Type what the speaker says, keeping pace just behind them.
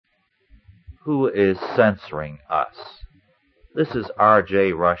Who is censoring us? This is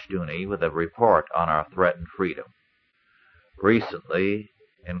R.J. Rushdoony with a report on our threatened freedom. Recently,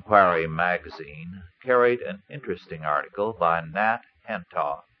 Inquiry magazine carried an interesting article by Nat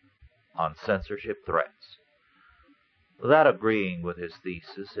Hentoff on censorship threats. Without agreeing with his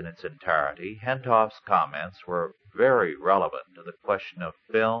thesis in its entirety, Hentoff's comments were very relevant to the question of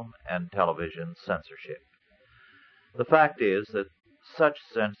film and television censorship. The fact is that such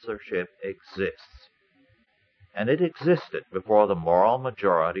censorship exists, and it existed before the moral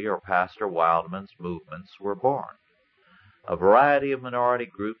majority or Pastor Wildman's movements were born. A variety of minority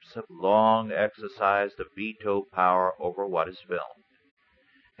groups have long exercised a veto power over what is filmed.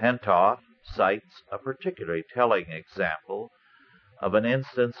 Hentoff cites a particularly telling example of an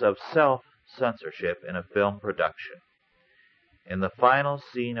instance of self-censorship in a film production. In the final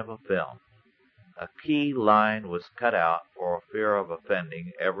scene of a film, a key line was cut out for fear of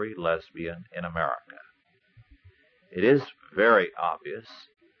offending every lesbian in America. It is very obvious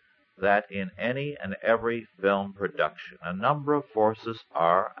that in any and every film production, a number of forces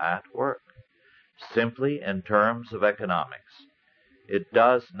are at work. Simply in terms of economics, it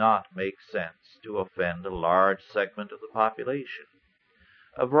does not make sense to offend a large segment of the population.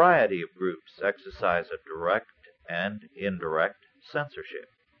 A variety of groups exercise a direct and indirect censorship.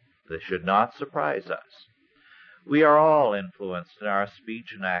 This should not surprise us. We are all influenced in our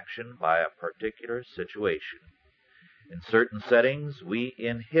speech and action by a particular situation. In certain settings, we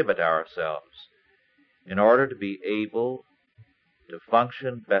inhibit ourselves in order to be able to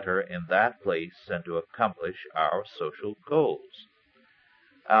function better in that place and to accomplish our social goals.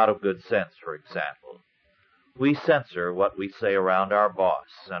 Out of good sense, for example, we censor what we say around our boss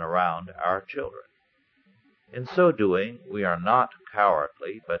and around our children. In so doing, we are not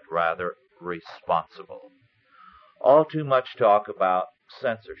cowardly, but rather responsible. All too much talk about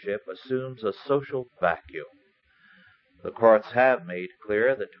censorship assumes a social vacuum. The courts have made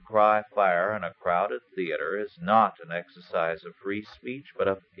clear that to cry fire in a crowded theater is not an exercise of free speech, but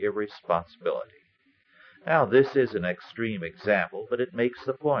of irresponsibility. Now, this is an extreme example, but it makes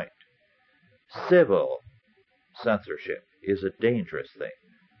the point. Civil censorship is a dangerous thing.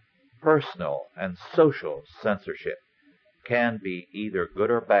 Personal and social censorship can be either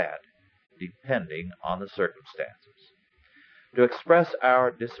good or bad, depending on the circumstances. To express our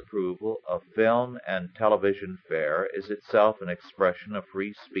disapproval of film and television fare is itself an expression of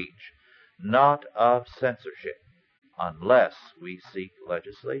free speech, not of censorship, unless we seek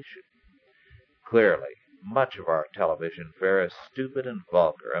legislation. Clearly, much of our television fare is stupid and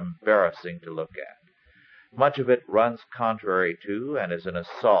vulgar, embarrassing to look at. Much of it runs contrary to and is an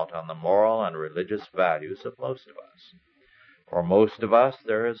assault on the moral and religious values of most of us. For most of us,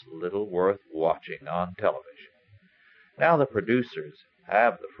 there is little worth watching on television. Now the producers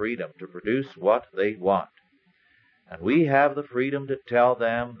have the freedom to produce what they want, and we have the freedom to tell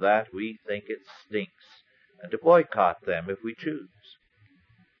them that we think it stinks, and to boycott them if we choose.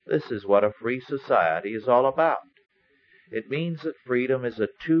 This is what a free society is all about. It means that freedom is a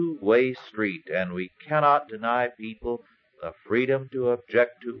two-way street, and we cannot deny people the freedom to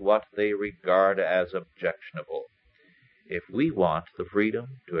object to what they regard as objectionable, if we want the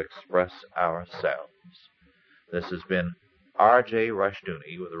freedom to express ourselves. This has been R.J.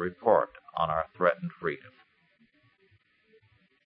 Rushdoony with a report on our threatened freedom.